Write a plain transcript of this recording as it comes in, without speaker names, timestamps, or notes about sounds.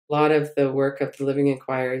A lot of the work of the living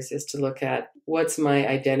inquiries is to look at what's my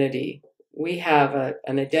identity. We have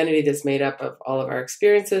an identity that's made up of all of our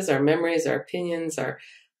experiences, our memories, our opinions, our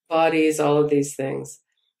bodies, all of these things.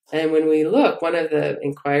 And when we look, one of the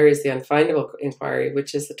inquiries, the unfindable inquiry,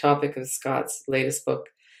 which is the topic of Scott's latest book,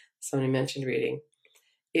 somebody mentioned reading,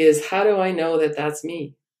 is how do I know that that's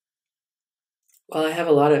me? Well, I have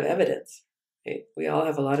a lot of evidence. Right? We all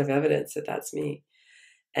have a lot of evidence that that's me.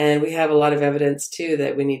 And we have a lot of evidence too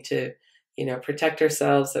that we need to, protect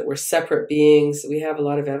ourselves, that we're separate beings. We have a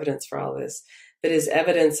lot of evidence for all this. But is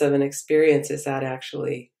evidence of an experience, is that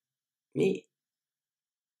actually me?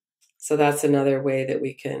 So that's another way that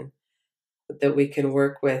we can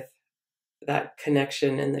work with that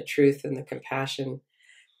connection and the truth and the compassion.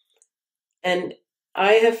 And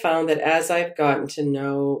I have found that as I've gotten to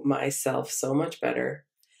know myself so much better,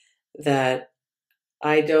 that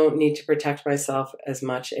I don't need to protect myself as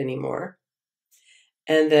much anymore.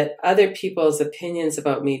 And that other people's opinions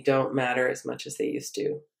about me don't matter as much as they used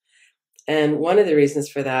to. And one of the reasons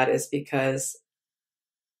for that is because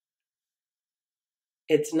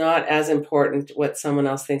it's not as important what someone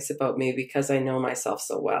else thinks about me because I know myself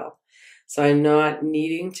so well. So I'm not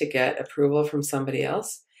needing to get approval from somebody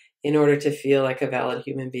else in order to feel like a valid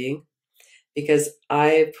human being, because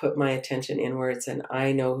I put my attention inwards and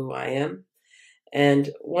I know who I am. And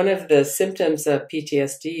one of the symptoms of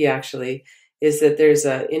PTSD actually is that there's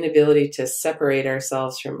an inability to separate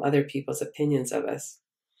ourselves from other people's opinions of us.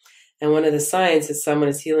 And one of the signs that someone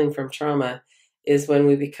is healing from trauma is when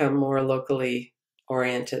we become more locally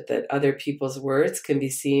oriented, that other people's words can be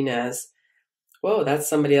seen as, whoa, that's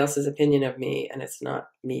somebody else's opinion of me, and it's not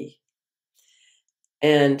me.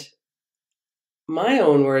 And my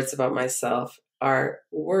own words about myself are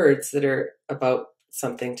words that are about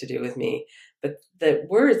something to do with me, but that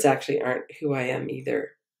words actually aren't who I am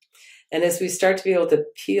either. And as we start to be able to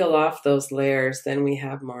peel off those layers, then we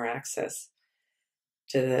have more access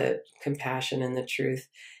to the compassion and the truth.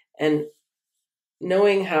 And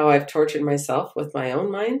knowing how I've tortured myself with my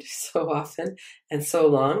own mind so often and so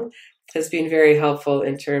long has been very helpful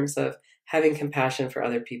in terms of having compassion for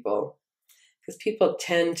other people. Because people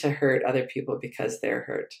tend to hurt other people because they're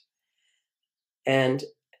hurt. And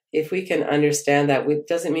if we can understand that, it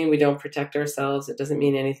doesn't mean we don't protect ourselves. It doesn't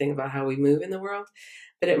mean anything about how we move in the world.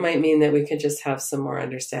 But it might mean that we can just have some more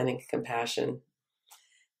understanding and compassion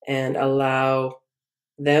and allow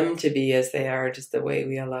them to be as they are, just the way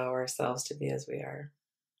we allow ourselves to be as we are.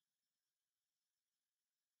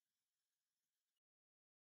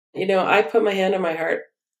 I put my hand on my heart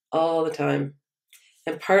all the time.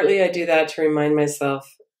 And partly I do that to remind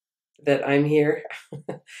myself that I'm here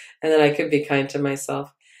and that I could be kind to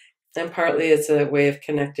myself. And partly it's a way of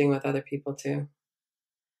connecting with other people too.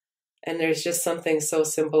 And there's just something so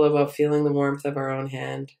simple about feeling the warmth of our own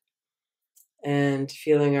hand and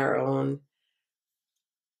feeling our own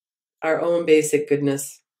basic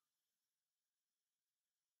goodness.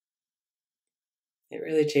 It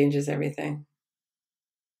really changes everything.